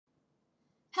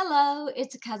Hello,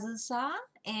 it's Kazusa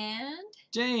and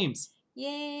James! イエ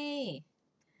ーイ。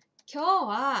今日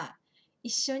は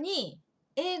一緒に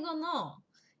英語の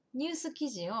ニュース記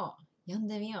事を読ん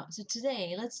でみよう。So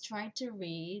today, let's try to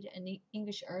read an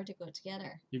English article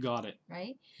together, You got it.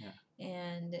 right?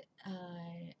 Yeah. And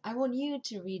I want you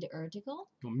to read the article.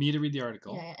 You want me to read the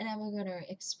article? Yeah, and I'm going to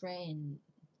explain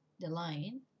the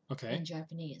line Okay. in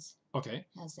Japanese. Okay.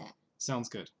 How's that? Sounds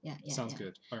good. Yeah, yeah, Sounds yeah.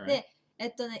 good. All right. で、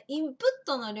インプッ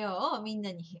トの量をみん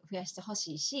なに増やしてほ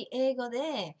しいし、英語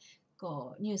で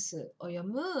こうニュースを読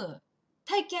む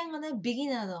体験をね、ビギ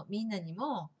ナーのみんなに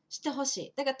もしてほし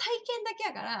い。だから体験だけ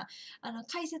やから、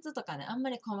解説とかね、あん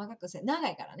まり細かく長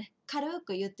いからね、軽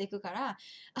く言っていくから、あ、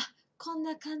こん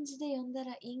な感じで読んだ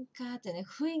らいいんかってね、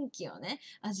雰囲気をね、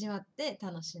味わって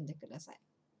楽しんでください。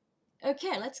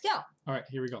Okay, let's go! All right,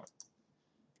 here we go.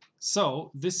 So,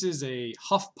 this is a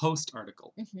HuffPost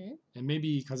article. And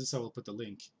maybe Kazusa will put the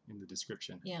link in the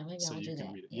description. Yeah, maybe so I'll you do can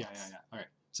that. read it. Yes. Yeah. All right.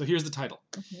 So here's the title.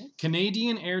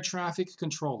 Canadian air traffic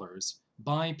controllers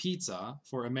buy pizza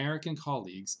for American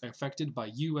colleagues affected by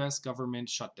US government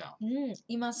shutdown.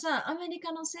 今さ、アメリ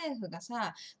カの政府が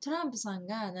さ、トランプさん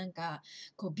がなんか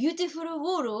こうビューティフルウ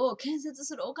ォールを建設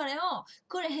するお金を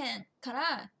くれへんか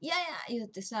らいやいや言っ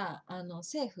てさ、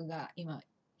政府が今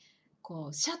こ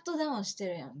うシャットダウンして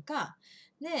るやんか。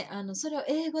で、それを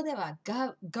英語では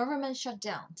government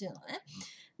shutdown っていうのね。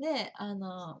で、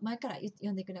前から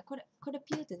読んでいくね。これ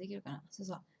ピューってできるかな。そう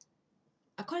そう。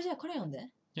あ、これ読ん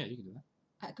で。Yeah, you can do that.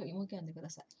 あ、これもう一回読んでくだ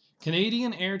さい。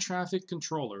Canadian air traffic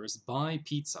controllers buy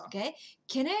pizza. Okay.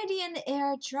 Canadian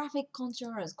air traffic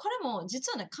controllers. これも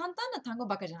実はね、簡単な単語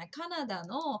ばかりじゃない。カナダ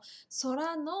の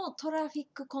空のトラフィッ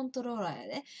クコントローラーや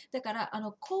で。だから、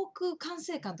航空管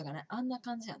制官とかね、あんな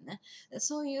感じやんね。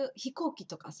そういう飛行機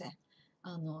とかさ、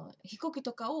飛行機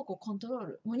とかをこうコントロー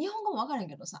ル。もう日本語もわからん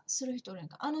けどさ、する人おるやん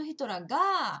か。あの人ら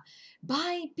が、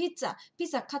buy pizza、ピ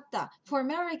ザ買った、for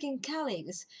American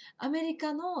colleagues、アメリ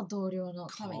カの同僚の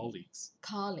ために。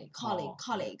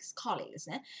colleagues です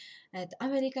ね。ア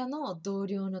メリカの同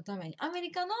僚のために、アメ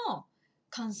リカの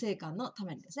管制官のた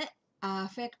めにですね。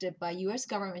affected by US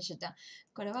government shutdown。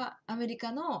これはアメリ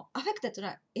カの affected というの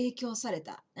は影響され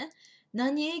た。ね。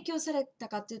何に影響された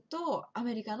かというと、ア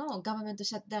メリカのガバメント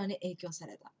シャットダウンに影響さ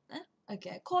れた。ね。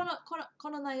OK。こ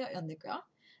の内容読んでいくよ。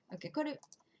OK。これ、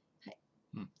はい。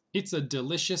It's a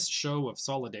delicious show of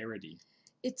solidarity.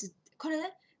 これ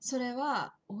ね、それ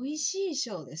は美味しい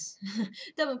ショーです。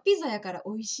多分ピザやから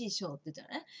美味しいショーって言っ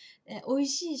たらね。美味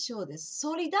しいショーです。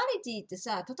ソリダリティって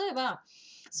さ、例えば、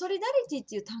ソリダリティっ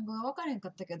ていう単語が分からへんか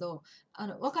ったけど、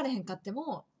分からへんかって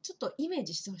も、ちょっとイメー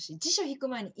ジしてほしい。辞書引く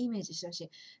前にイメージしてほし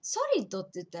い。ソリッドっ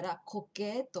て言ったら固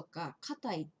形とか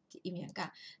硬いって意味やん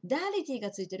か。ダリティ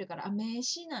がついてるから名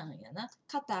詞なんやな。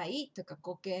硬いとか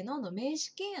固形の名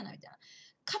詞形やなみたいな。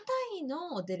硬い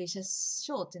のデリシャス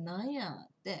ショーってなんやっ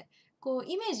て、こう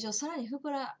イメージをさらに膨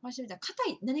らましてみたら、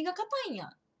硬い、何が硬いんやっ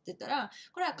て言ったら、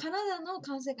これはカナダの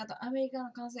管制官とアメリカ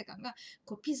の管制官が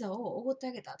こうピザをおごって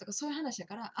あげたとかそういう話だ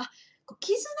から、こう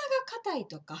絆が硬い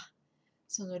とか、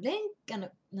その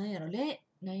なんやろ、日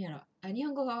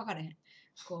本語が分からへん。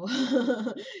こう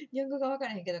日本語が分か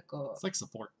らへんけど、こう。It's like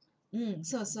support.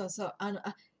 そう。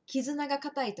絆が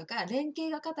硬いとか、連携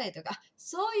が硬いとか、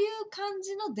そういう感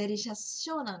じのデリシャス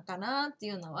ショーなんかなってい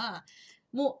うのは、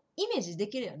もうイメージで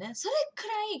きるよね。それくら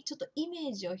いちょっとイ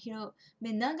メージを広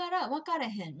めながら分かれ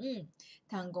へん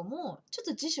単語も、ちょっ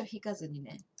と辞書引かずに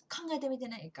ね、考えてみて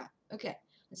ないか。OK,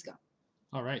 let's go.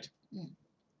 All right.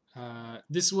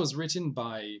 This was written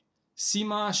by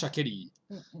Sima Shakeri.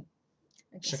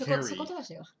 Shakeri.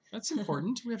 That's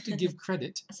important. We have to give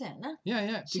credit.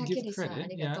 Yeah, to give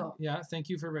credit. Yeah, thank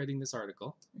you for writing this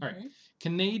article. All right.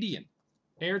 Canadian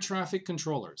air traffic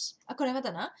controllers. これま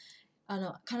たな、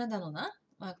カナダのな、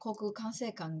航空管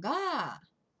制官が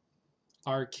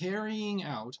are carrying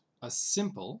out a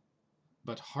simple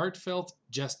but heartfelt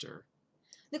gesture.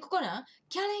 で、ここな、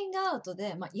carrying out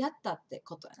で、やったって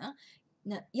ことや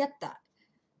な。やった。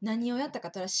何をやった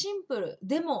かというと、シンプル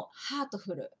でもハート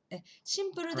フル。シ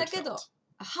ンプルだけど、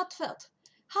ハートフェルト。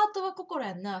ハートは心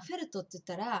やんな。フェルトって言っ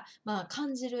たら、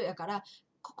感じるやから、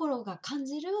心が感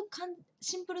じる、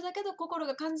シンプルだけど心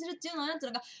が感じるっていうのをやった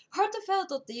のが、ハートフェル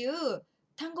トっていう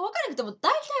単語分からなくても大体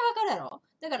分かるやろ。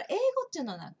だから英語っていう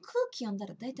のはな、空気読んだ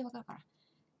ら大体分かるから。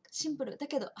シンプルだ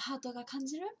けどハートが感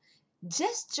じる。ジェ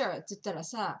スチャーって言ったら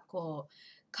さ、こう、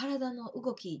体の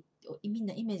動きをみん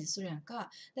なイメージするやんか。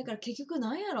だから結局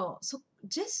なんやろ、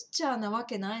ジェスチャーなわ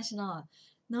けないしな。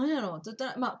なんやろって言っ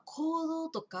たら、行動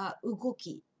とか動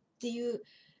きっていう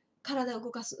体を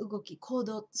動かす動き、行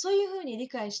動、そういう風に理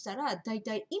解したら大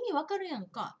体意味わかるやん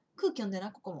か。空気読んで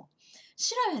な、ここも。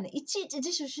調べへんね。いちいち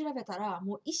辞書調べたら、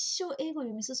もう一生英語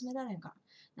読み進められへんか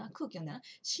ら。空気読んでな。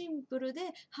シンプルで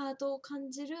ハートを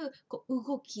感じる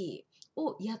動き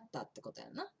をやったってことや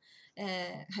な。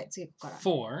はい、次ここから。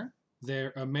For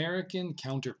their American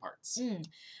counterparts.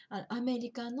 アメ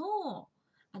リカの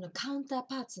カウンター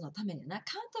パーツのためにな。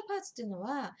カウンターパーツっていうの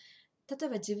は、例え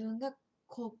ば自分が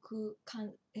航空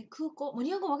港、もう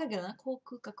日本語わかるけどな、航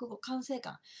空か空港、管制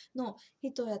官の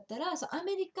人やったら、ア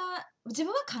メリカ、自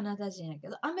分はカナダ人やけ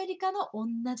ど、アメリカの同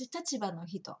じ立場の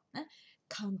人、ね、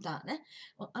カウンターね、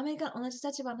アメリカの同じ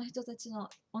立場の人たちの、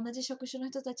同じ職種の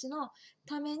人たちの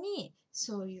ために、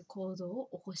そういう行動を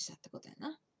起こしたってことや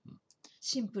な。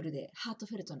シンプルでハート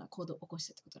フェルトな行動を起こし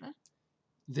たってことね。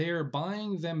They're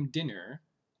buying them dinner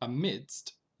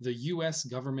amidst the US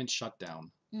government shutdown.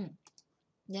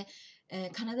 で、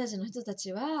カナダ人の人た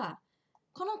ちは、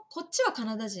こっちはカ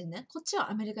ナダ人ね、こっち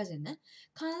はアメリカ人ね。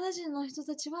カナダ人の人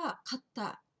たちは買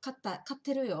っ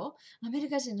てるよ。アメリ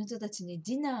カ人の人たちに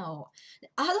ディナーを。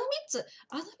アドミッツ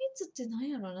って何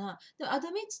やろな。でもア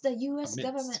ドミッツって US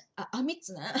government、アミッ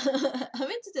ツね。アミッ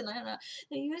ツって何やろな。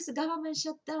US government シ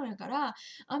ャットダウンやから、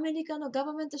アメリカのガ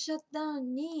バメントシャットダウ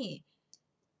ンに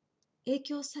影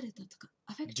響されたとか、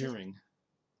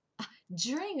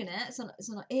during ね、そ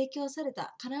の影響され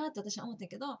たかなって私は思ってん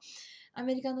けど、ア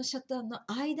メリカのシャットダウンの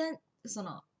間、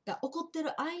が起こって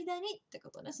る間にってこ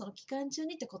とね、その期間中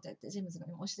にってことやって、ジェームズが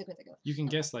今教えてくれたけど。You can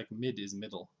guess like mid is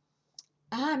middle.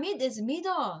 mid is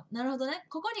middle. なるほどね。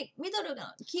ここにミドルの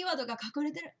キーワードが隠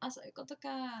れてる。そういうこと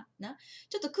か。な。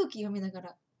ちょっと空気読みなが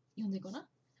ら読んでいこうな。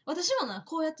私もな、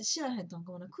こうやって知らへんとん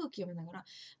かもな、空気読みながら、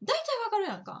大体わかる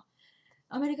やんか。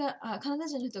カナダ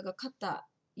人の人が買った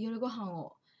夜ご飯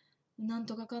をなん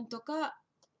とかかんとか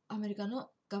アメリカの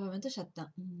ガバメントシャッ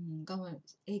ター、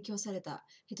影響された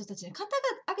人たちに買って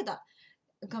あげた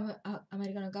アメ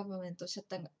リカのガバメントシャッ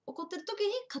ターが起こってる時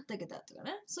に買ってあげたとか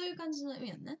ね、そういう感じの意味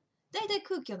やんね。だいたい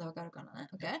空気読んでわかるからね。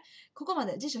OK？ ここま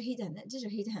で辞書引いてへんね。辞書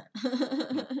引いてへん。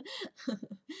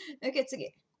OK、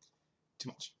次。Too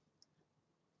much.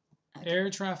 Air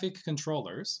traffic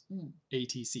controllers,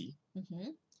 ATC,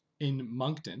 in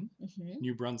Moncton,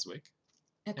 New Brunswick.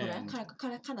 こ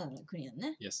れカナダの国やん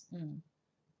ね。Yes.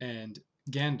 And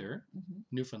Gander,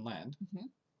 Newfoundland,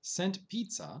 sent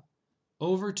pizza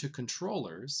over to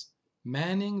controllers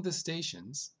manning the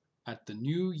stations at the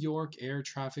New York Air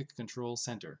Traffic Control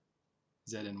Center,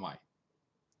 ZNY,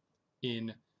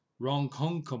 in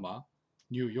Ronkonkoma,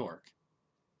 New York,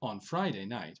 on Friday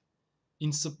night,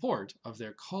 in support of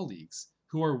their colleagues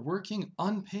who are working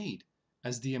unpaid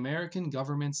as the American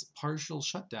government's partial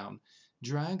shutdown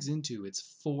drags into its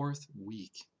fourth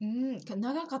week.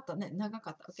 長かったね。長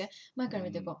かった。OK？ 前から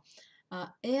見ていこう。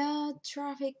Air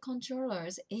Traffic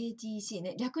Controllers ATC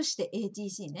ね。略して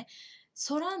ATC ね。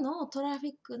空のトラフ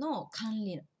ィックの管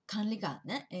理官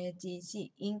ね。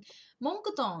ATC in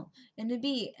Moncton,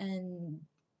 NB and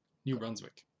New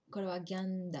Brunswick. これは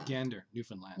Gander,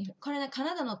 Newfoundland. これね、カ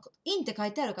ナダの in って書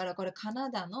いてあるから、これカナ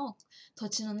ダの土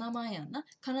地の名前やんな。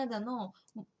カナダの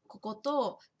ここ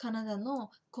とカナダ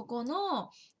のここの、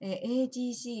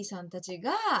ATC さんたち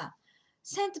が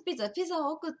ピザ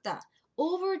を送った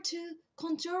over to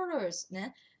controllers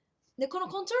ね。で、この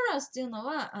コントローラーっていうの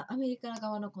はアメリカ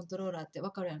側のコントローラーって分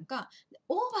かるやんか。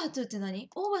オーバートゥって何？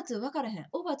オーバートゥ分からへん。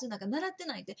オーバートゥなんか習って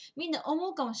ないってみんな思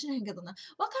うかもしれへんけどな。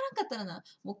分からんかったらな、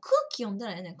もう空気読んだ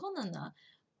らええねん。こんなんな。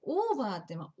オーバーっ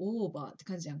てオーバーって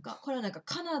感じやんか。これはなんか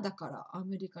カナダからア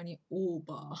メリカにオー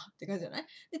バーって感じじゃない？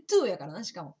で、トゥやからな、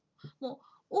しかも。も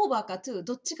う、オーバーかトゥ、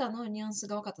どっちかのニュアンス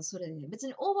が分かったらそれで、ね、別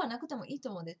にオーバーなくてもいいと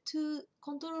思うんで、トゥ、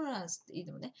コントローラーっていい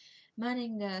と思うね。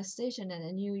Manning the station at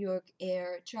the New York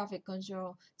Air Traffic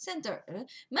Control Center.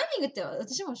 マニングって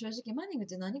私も正直マニングっ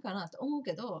て何かなと思う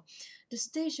けど、The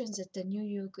stations at the New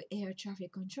York Air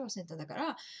Traffic Control Center だか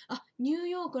ら、ニュー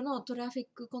ヨークのトラフィッ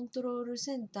クコントロール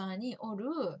センターにおる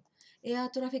エア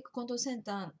トラフィックコントロールセン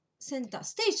ター、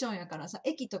ステーションやからさ、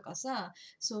駅とかさ、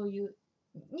そういう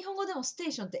日本語でもステ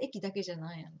ーションって駅だけじゃ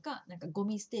ないやんか。なんかゴ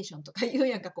ミステーションとか言う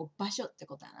やんか、場所って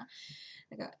ことやな。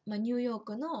だから、ニューヨー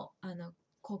クの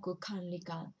航空管理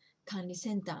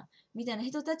センターみたいな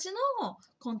人たちの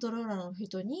コントローラーの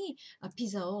人にピ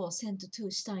ザをセントト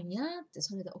ゥしたんやって、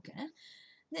それで OK ね。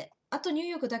で、あとニュー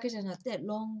ヨークだけじゃなくて、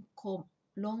ロンコン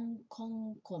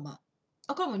コマ。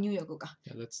これもニューヨークか。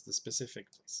Yeah, that's the specific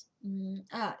place.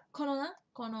 こ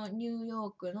のニュー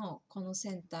ヨークのこの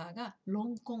センターがロ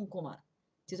ンコンコマっ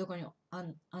ていうところにあ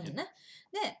るね。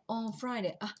で、on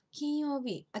Friday、金曜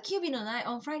日のない、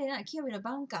on Friday な、金曜日の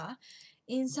晩か、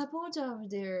in support of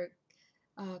their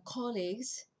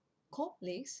colleagues,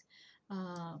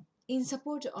 in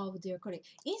support of their colleagues,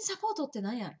 in support って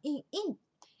何や？ in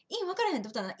in 分からへんって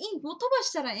ことはな、in もう飛ば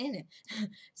したらええねん。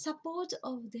support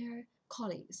of their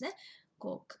colleagues ですね。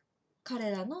こう、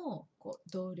彼らの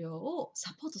同僚を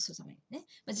サポートするためにね。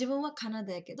自分はカナ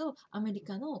ダやけど、アメリ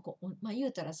カの言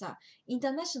うたらさ、インタ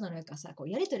ーナショナルやからさ、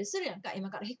やりとりするやんか。今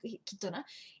からきっとな、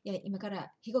いや、今か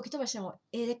ら飛行機飛ばしても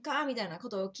ええでっかみたいなこ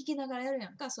とを聞きながらやる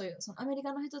やんか。そういう、そのアメリ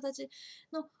カの人たち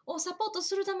をサポート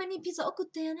するためにピザ送っ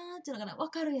てやなっていうのがな、わ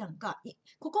かるやんか。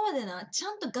ここまでな、ち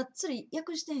ゃんとがっつり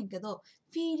訳してへんけど、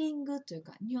フィーリングという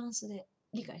か、ニュアンスで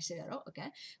理解してるやろ、OK？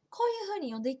 こういう風に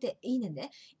読んでいっていいねんで。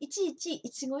いちいち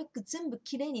一語一句全部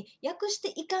きれいに訳し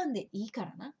ていかんでいいか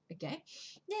らな。OK？ で、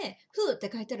who って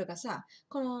書いてあるがさ、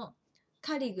この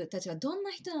カリグたちはどん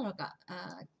な人なのか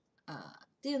っ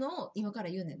ていうのを今から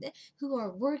言うねんで。who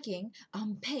are working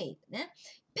unpaid ね。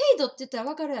paid って言ったら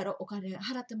分かるやろ、お金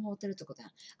払ってもうてるってことや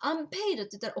ん。unpaid って言っ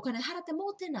たらお金払っても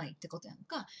うてないってことやん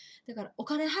か。だからお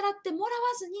金払ってもらわ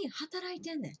ずに働い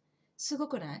てんねん。すご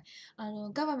くない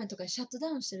ガバメントがシャットダ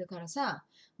ウンしてるからさ、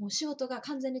もう仕事が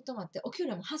完全に止まってお給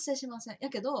料も発生しません。や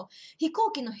けど、飛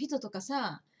行機の人とか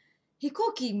さ、飛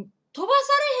行機飛ばさ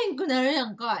れへんくなるや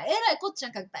んか。えらいこっちゃ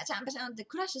んか、バチャンバチャンって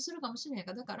クラッシュするかもしれない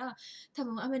から。だから、多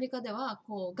分アメリカでは、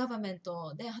ガバメン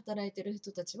トで働いてる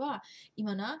人たちは、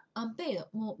今な、アンペイド、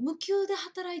もう無給で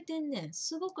働いてんねん。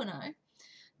すごくない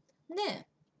で、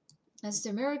as the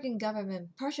American government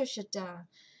partial shutdown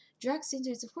drags into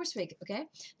its fourth week, okay?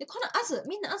 で、この as、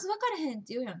みんな as 分からへんっ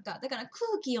て言うやんか。だから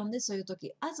空気読んで、そういう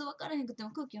時。as 分からへんくても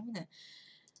空気読むね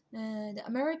ん。the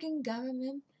American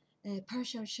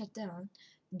government、partial shutdown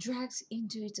drags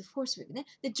into its fourth week ね。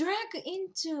で、drag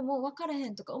into も分からへ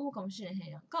んとか思うかもしれへん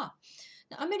やんか。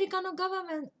アメリカのガバ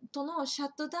メントのシャ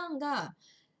ットダウンが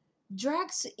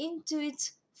drags into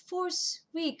its fourth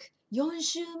week 4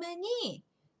週目に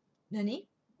突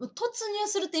入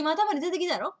するって今頭に出てき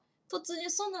たやろ。突入、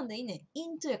そんなんでいいね。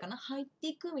into やかな。入って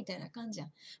いくみたいな感じや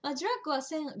ん。drugs っ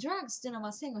ていうの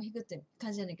は線を引くって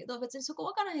感じやねんけど、別にそこ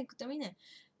分からへんくてもいいねん。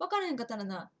分からへんかったら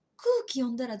な、空気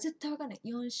読んだら絶対分からへ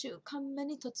ん。4週間目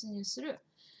に突入する、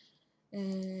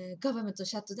ガバメント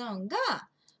シャットダウンが、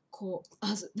起こ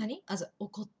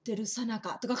ってるさな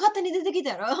かとか勝手に出てきた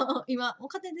やろ今、もう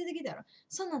勝手に出てきたやろ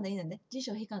そんなんでいいねんで。辞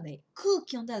書引かんでいい。空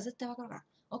気読んだら絶対分かるから。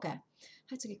OK。は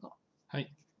い、次行こう。は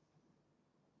い。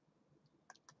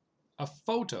A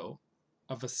photo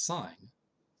of a sign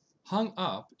hung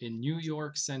up in New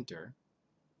York Center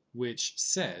which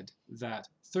said that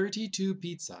 32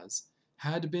 pizzas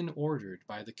had been ordered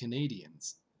by the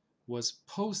Canadians was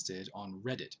posted on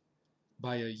Reddit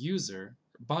by user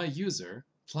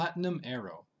Platinum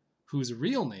Arrow, whose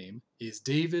real name is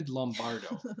David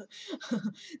Lombardo.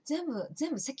 全部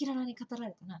赤裸々に語ら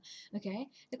れたな。OK?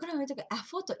 で、これも言うとく、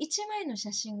フォト、1枚の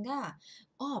写真が、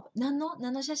何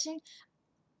の写真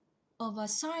of a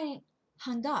sign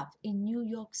hung up in New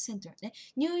York Center ね。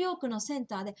ニューヨークのセン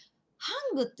ターで、ハ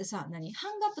ングってさ、ハング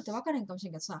アップって分からへんかもしれ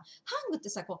んけどさ、ハングって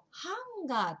さ、ハン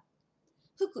ガ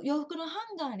ー、洋服のハ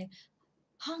ンガーに、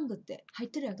ハングって入っ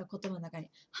てるやんか、言葉の中に。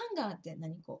ハンガーって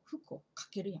服をか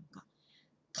けるやんか。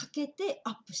かけて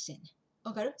アップしてんねん。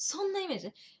わかるそんなイメー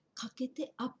ジ。かけ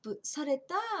てアップされ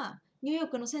た、ニューヨー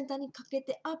クのセンターにかけ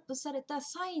てアップされた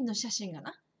サインの写真が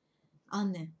な。あ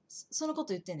んねん。そのこ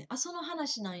と言ってんねん。その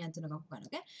話なんやっていうのがここからね。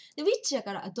で、ウィッチや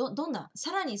から、どんな、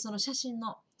さらにその写真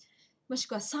の、もし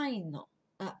くはサインの、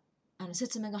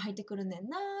説明が入ってくるねん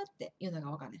なーっていうの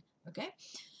がわかんねん。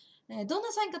OK？どん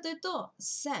なサインかというと、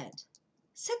said。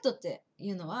said ってい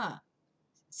うのは、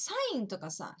サインとか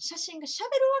さ、写真が喋るわ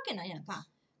けないやんか。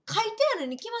書いてある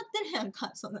に決まってるやんか。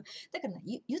だからな、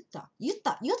言った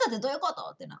ってどういうこ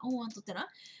とってな、思わんとってな。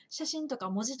写真とか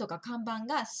文字とか看板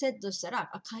がセットした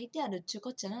ら、書いてあるっちゅうこ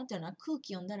っちゃなっていうのは空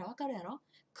気読んだらわかるやろ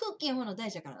空気読むの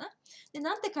大事やからな。で、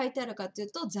なんて書いてあるかってい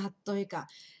うと、ざっといいか。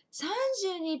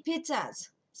32ピザ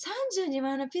ズ。32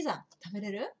枚のピザ。食べ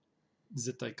れる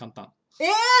絶対簡単。無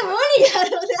理や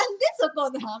ろなんでそこ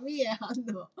の見えはん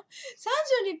の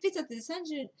 ?32 ピザって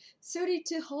32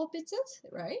 whole pizzas,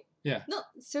 right? Yeah. No,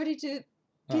 32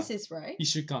 pieces, right? 1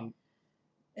週間。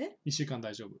え ?1 週間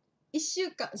大丈夫。1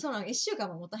週間、そうなの、1週間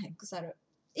も持たへん、腐る。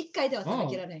1回では食べ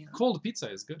きられんよ。Cold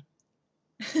pizza is good.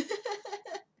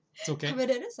 It's okay. 食べ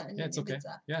れる Yeah, it's ?32 ピ okay.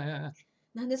 ザ。Yeah.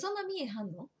 なんでそんな見えは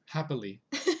んの Happily.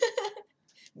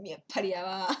 やっぱりや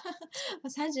わ。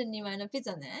32枚のピ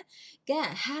ザね。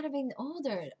が had been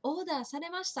ordered. オーダーされ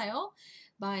ましたよ。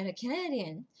by the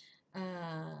Canadian.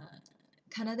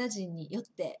 カナダ人によっ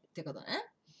てってこと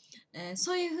ね。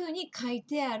そういうふうに書い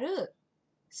てある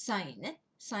サインね。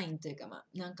サインというか、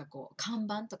看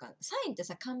板とか。サインって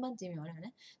さ、看板って意味もあるよ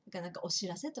ね。だからお知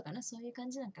らせとかね、そういう感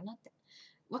じなんかなって。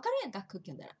わかるやんか、空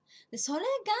気読んだら。で、それ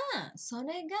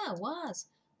が was,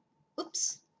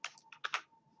 oops.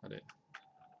 あれ。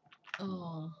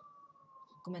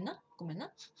ごめんな。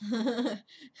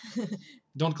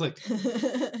Don't click.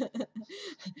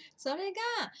 それ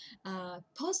が、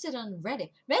posted on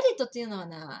Reddit。Reddit っていうのは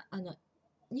な、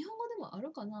日本語でもあ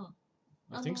るかな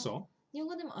I think so. 日本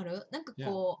語でもあるなんか Yeah.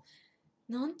 こ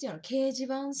う、なんていうの、掲示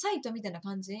板サイトみたいな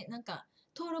感じなんか、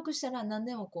登録したら何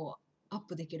でもこう、アッ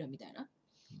プできるみたいな。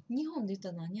日本で言った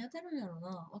ら何当たるんやろう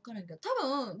なわからんけど。多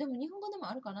分、でも日本語でも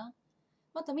あるかな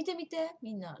また見てみて、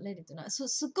みんな、レディットな。す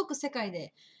っごく世界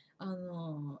で、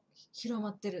広ま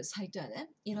ってるサイトやで。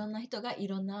いろんな人がい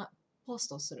ろんなポス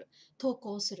トをする、投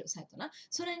稿するサイトな。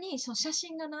それに、その写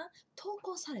真がな、投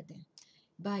稿されてん。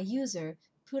by user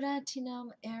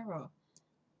platinum arrow。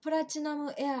プラチナ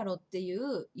ムエアロってい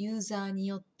うユーザーに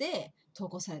よって投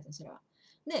稿されてるそれは。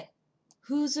で、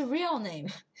Whose real name?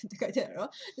 って書いてあるやろ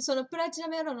そのプラチナ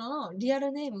ムエアロのリア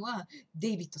ルネームはデ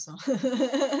イビッドさん。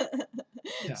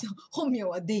Yeah. そう本名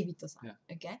はデイビッドさん。Yeah.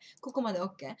 Okay? ここまで OK? ちょ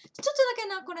っとだけ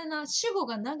な、これな、主語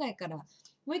が長いから、も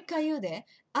う一回言うで。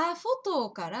アフォ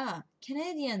トからケ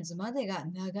ネディアンズまでが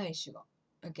長い主語。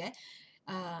OK?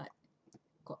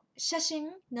 写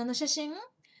真何の写真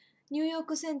ニューヨー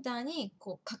クセンターに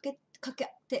こうかけ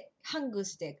てハング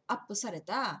してアップされ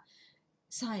た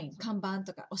サイン、看板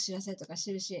とかお知らせとか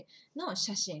印の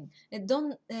写真。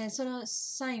その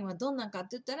サインはどんなかって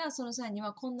言ったら、そのサインに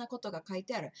はこんなことが書い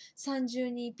てある。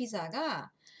32ピザ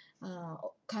が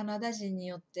カナダ人に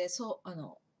よって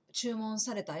注文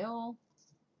されたよ。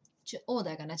オー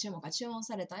ダーかな、注文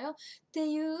されたよって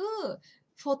いう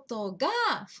フォトが、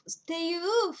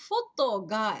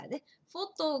やで、フォ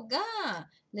トが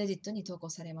レディットに投稿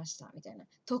されましたみたいな。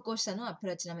投稿したのはプ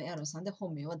ラチナムエアロさんで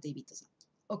本名はデイビッドさん。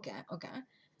OK。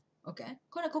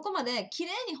ここまで綺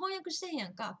麗に翻訳してんや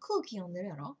んか。空気読んでる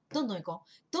やろどんどん行こう。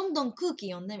どんどん空気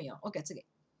読んでみよう。OK、次。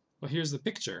Well, here's the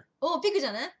picture. ピクじ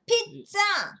ゃねピッツ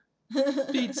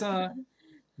ァ Pizza.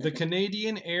 The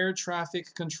Canadian Air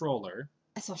Traffic Controller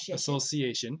Association。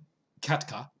 Association,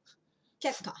 CATCA,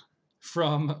 結果。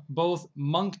from both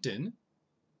Moncton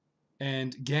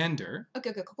and Gander.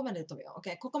 OK、ここまで飛ぶよ。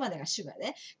OK、ここまでが主語や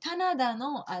で。カナダ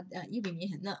の、指見え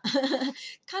へんな。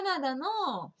カナダ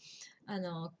の、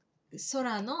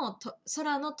空の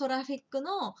トラフィック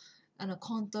の、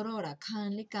コントローラー、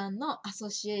管理官のアソ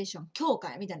シエーション、協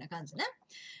会みたいな感じね。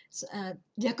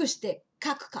略して、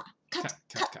カクカ。カト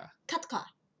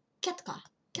カ。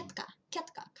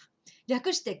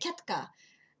略して、キャトカ。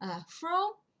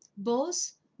from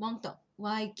both Moncton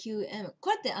YQM。こ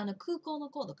れって空港の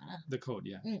コードかな The code,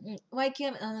 yeah.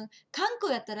 YQM。韓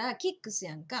国やったらキックス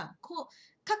やんか。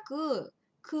各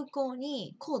空港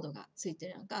にコードがついて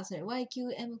るやんか。それ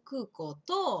YQM 空港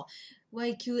と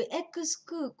YQX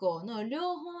空港の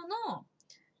両方の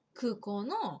空港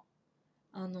の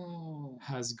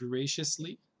Has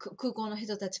graciously 空港の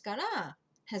人たちから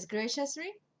has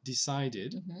graciously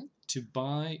decided to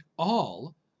buy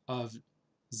all of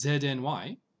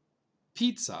ZNY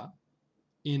pizza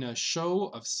in a show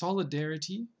of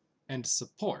solidarity and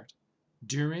support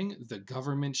during the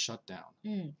government shutdown.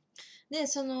 で、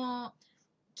その、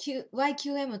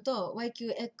YQM と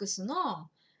YQX の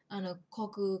航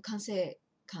空管制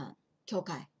官協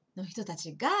会の人た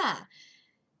ちが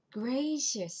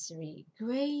graciously こ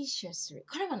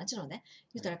れはな、ちょっとね、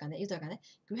言うたらあかんね。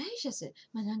gracious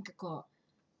まあなんかこ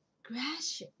う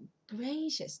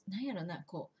gracious なんやろな、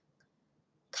こう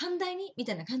寛大にみ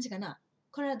たいな感じかな。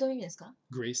これはどういう意味ですか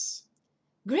Grace.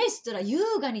 grace ってのは優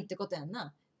雅にってことやん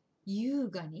な。優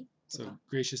雅に So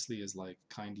graciously is like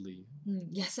kindly.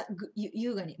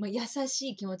 優雅に、まあ、優し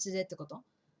い気持ちでってこと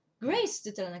grace って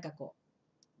言ったらなんかこ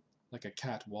う Like a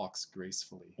cat walks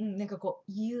gracefully. なんかこ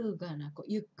う優雅なこう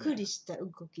ゆっくりした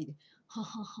動きで、は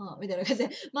ははみたいな感じ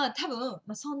でまあ多分、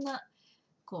まあ、そんな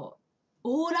こう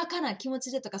おおらかな気持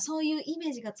ちでとかそういうイメ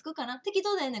ージがつくかな。適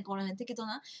当だよね、この辺適当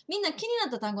な。みんな気にな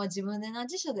った単語は自分でな、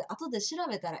辞書で後で調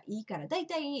べたらいいから、だい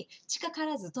たい近か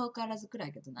らず遠からずくら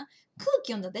いけどな。空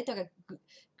気読んだら大体が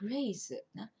グレイス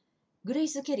な。グレイ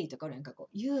ス・ケリーとかおるやんかこ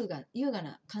う優雅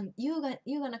な感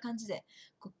じで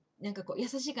こうなんかこう優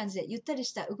しい感じでゆったり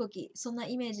した動き、そんな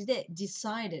イメージで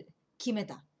decided 決め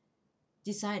た。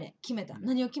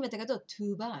何を決めたかと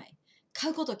to buy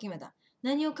買うことを決めた。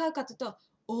何を買うかというと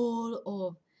all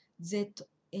of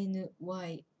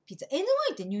ZNY ピザ。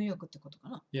NY ってニューヨークってことか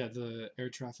な Yeah, the air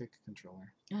traffic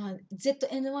controller.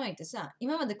 ZNY ってさ、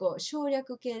今までこう省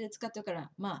略形で使ってるか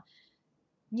ら、まあ、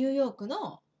ニューヨーク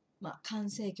の、まあ、管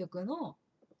制局の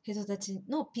人たち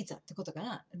のピザってことか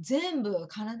な。全部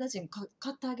カナダ人買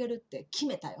ってあげるって決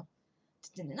めたよ。って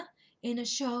言ってんだよな。In a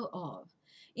show of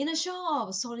in a show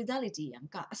of solidarity やん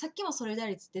か。さっきも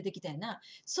solidarity 出てきたよな。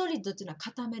solid っていうのは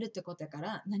固めるってことやか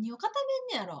ら、何を固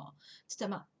めんねやろつった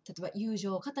ら、例えば友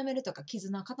情を固めるとか、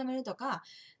絆を固めるとか、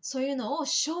そういうのを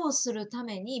ショーするた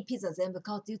めにピザ全部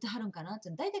買うって言ってはるんかなって、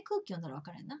大体空気読んだら分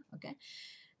からんな。OK？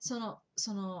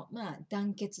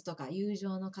団結とか友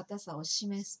情の固さを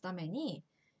示すために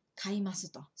買いま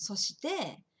すと。そし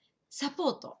て、サポ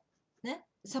ート。ね。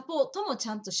サポートもち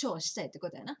ゃんとショーしたいって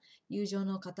ことやな。友情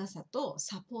の固さと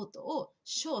サポートを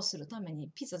ショーするため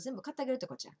にピザ全部買ってあげるって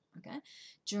ことや。Okay?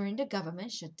 During the government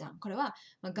shutdown. これは、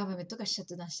ガバメントがシャッ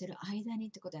トダウンしてる間に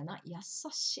ってことやな。優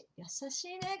しい。優し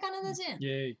いね、カナダ人。イ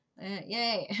ェイ。イ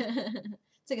ェイ。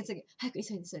次。早く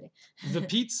急いでそれ。The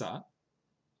pizza,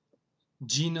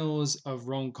 Gino's of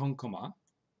Ronkonkoma,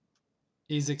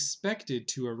 is expected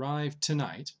to arrive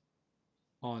tonight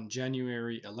on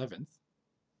January 11th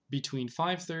between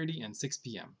 5:30 and 6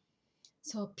 p.m.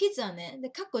 そう、ピザね。で、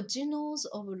過去、ジノーズ・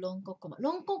オブ・ロンコッコマ。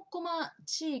ロンコッコマ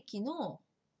地域の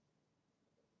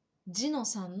ジノ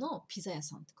さんのピザ屋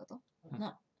さんってこと、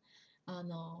な、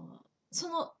そ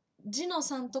のジノ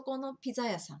さんとこのピザ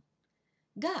屋さん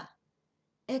が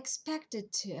expected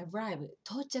to arrive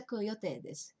到着予定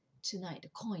です。tonight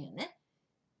今夜ね。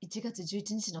1月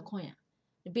11日の今夜。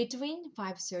between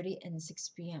 5:30 and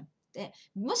 6 p.m. で、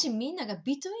もしみんなが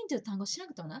between という単語知ら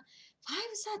なくてもな、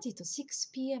5:30 と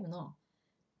6 p.m. の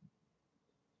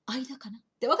間かな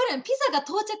で、わかるやん。ピザが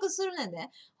到着するねんで。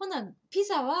ほな、ピ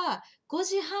ザは5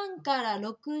時半から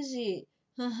6時、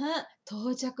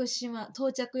到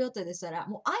着予定でしたら、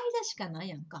もう間しかない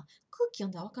やんか。空気読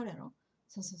んだらわかるやろ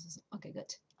そう。Okay, good.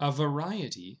 A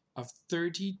variety of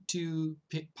 32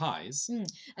 pies.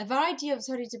 A variety of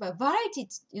 32 pies. バラエティっ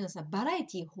ていうのはさ、バラエ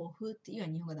ティ豊富っていうの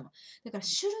は日本語だもん。だから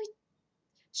種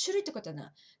類ってことは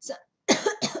な、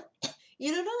い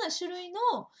ろいろな種類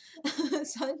の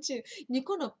32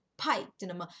個のパイってい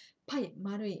うのは、パイ、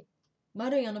丸い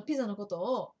ピザのこと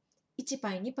を1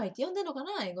パイ、2パイって呼んでるのか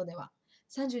な、英語では。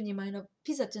32枚の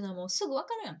ピザっていうのはもうすぐわ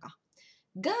かるやんか。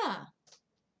が、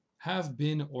have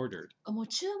been ordered. もう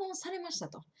注文されました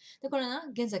と。で、これな、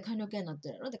現在完了形になって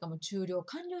るやろ。だからもう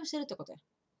完了してるってことや。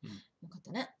よかっ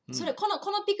たね。こ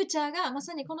のピクチャーが、ま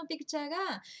さにこのピクチャー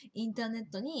がインターネッ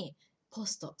トにポ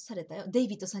ストされたよ。デイ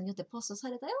ビッドさんによってポストさ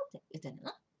れたよって言ってる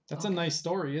な。That's a nice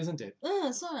story, isn't it?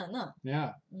 そうやな。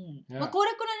Yeah. こ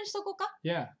れくらいにしとこうか。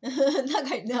Yeah.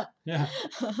 長いな。Yeah.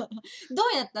 ど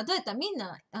うやったみん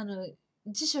な、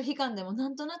辞書引かんでもな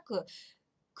んとなく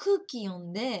空気読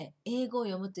んで英語を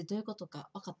読むってどういうことか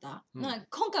分かった、今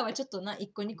回はちょっとな、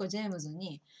1個2個ジェームズ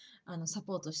にサ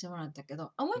ポートしてもらったけ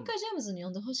ど、もう一回ジェームズに読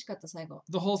んでほしかった、最後。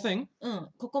The whole thing?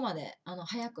 ここまで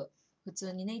早く、普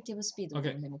通にネイティブスピードで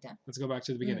読んでみて。Let's go back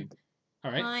to the beginning.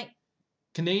 All right. はい。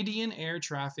Canadian air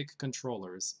traffic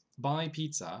controllers buy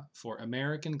pizza for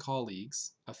American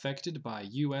colleagues affected by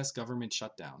U.S. government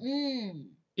shutdown.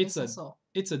 It's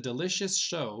a delicious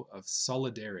show of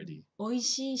solidarity. おい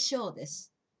しいショーで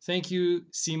す。Thank you,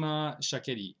 Sima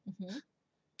Shakeri.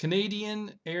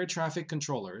 Canadian air traffic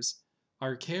controllers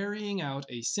are carrying out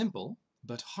a simple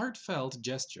but heartfelt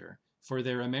gesture for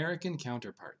their American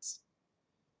counterparts.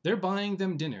 They're buying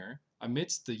them dinner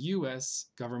amidst the U.S.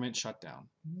 government shutdown.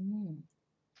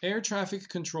 Air traffic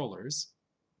controllers,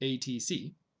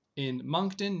 ATC, in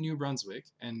Moncton, New Brunswick,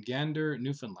 and Gander,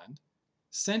 Newfoundland,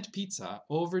 sent pizza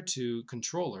over to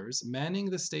controllers manning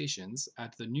the stations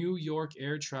at the New York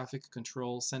Air Traffic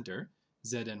Control Center,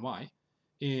 ZNY,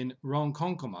 in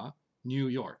Ronkonkoma, New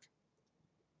York,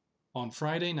 on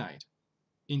Friday night,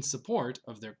 in support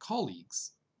of their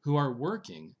colleagues who are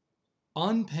working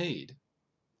unpaid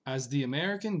as the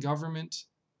American government's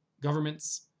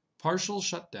partial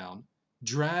shutdown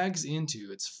drags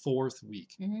into its fourth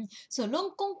week. そう、ロ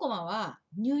ンコンコマは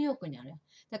ニューヨークにあるよ。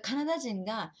だからカナダ人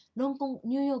がニ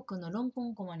ューヨークのロンコ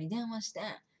ンコマに電話して、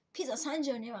ピザ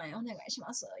32枚お願いし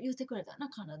ます言ってくれたな、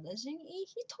カナダ人いい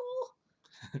人。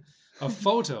A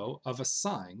photo of a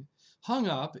sign hung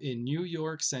up in New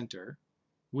York Center,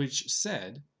 which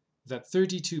said that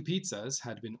 32 pizzas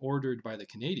had been ordered by the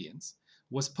Canadians,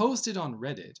 was posted on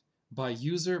Reddit by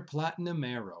user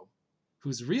Platinumero,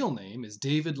 whose real name is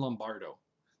David Lombardo.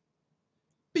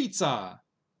 Pizza!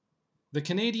 The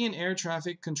Canadian Air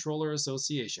Traffic Controller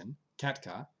Association,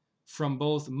 CATCA, from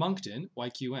both Moncton,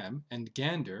 YQM, and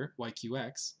Gander,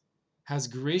 YQX, has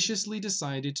graciously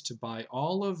decided to buy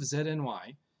all of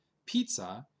ZNY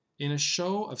pizza in a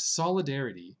show of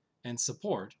solidarity and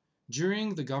support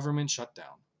during the government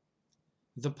shutdown.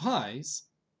 The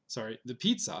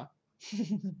pizza,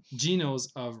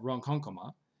 Gino's of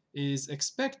Ronkonkoma, is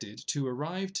expected to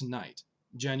arrive tonight,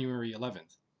 January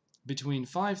 11th, between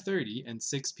 5:30 and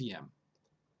 6 p.m.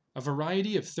 A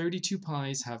variety of 32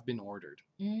 pies have been ordered.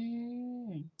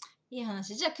 いい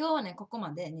話。じゃあ今日はね、ここ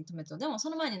までに止めと。でもそ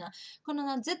の前にな、この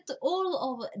な、all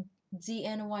of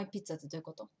ZNY ピッツァってどういう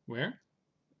こと？ Where?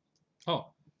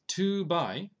 Oh, to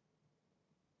buy.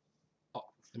 Oh,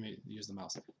 let me use the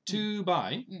mouse. To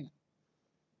buy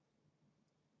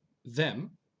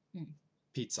them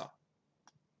pizza.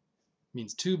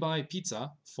 Means to buy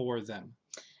pizza for them.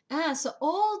 So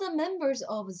all the members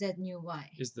of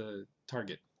ZNY Is the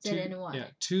target. ZNY.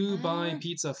 Yeah, to buy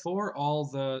pizza for all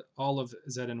of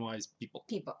ZNY's people.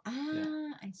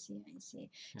 I see.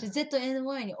 じゃあ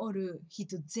ZNY におる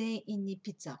人全員に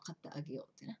ピッツァを買ってあげよう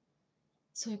ってね。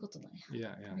そういうことなん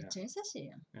や。めっちゃ優しい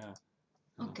やん。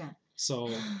Okay. So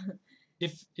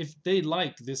if they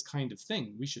like this kind of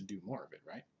thing, we should do more of it,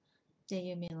 right?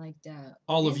 You mean like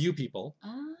all of you people,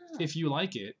 if you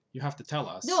like it, you have to tell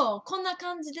us. どうこんな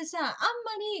感じでさ、あんま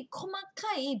り細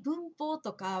かい文法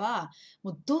とかは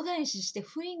もう度外視して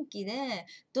雰囲気で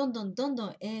どんどん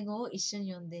英語を一緒に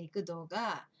読んでいく動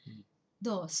画、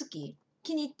どう好き？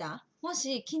気に入った？も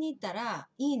し気に入ったら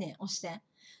いいね押して。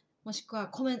もしくは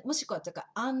コメント、もしくはというか、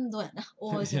&やな。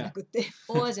おじゃなくて、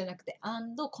おじゃなくて、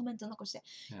コメント残して、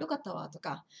よかったわと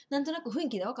か、なんとなく雰囲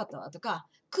気で分かったわとか、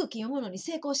空気読むのに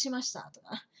成功しましたと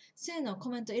か、そういうのをコ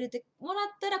メント入れてもらっ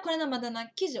たら、これなまだな、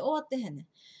記事終わってへんねん。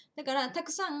だから、た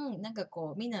くさん、なんか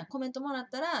こう、みんなコメントもらっ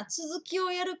たら、続き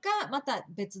をやるか、また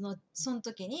別の、その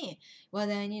時に話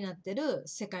題になってる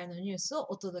世界のニュースを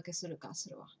お届けするかす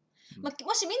るわ。も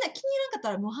しみんな気に入らんかった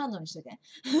ら無反応にしとけ。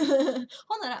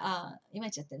ほんなら、いま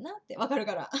いちやってんなってわかる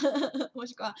から。も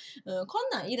しくは、こん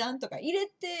なんいらんとか入れられ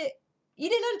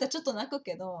たらちょっと泣く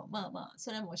けど、まあ、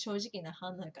それも正直な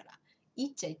反応やから、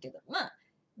言っちゃいいけど、ま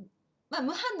あ、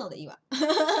無反応でいいわ。ネガ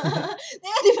テ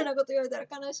ィブなこと言われたら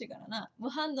悲しいからな。無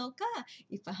反応か、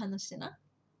いっぱい話してな。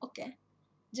OK。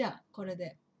じゃあ、これ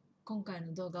で今回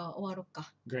の動画は終わろう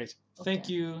か。Great.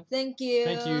 Thank you. Thank you.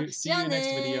 Thank you. See you next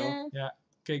video. Yeah.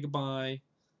 Okay, goodbye.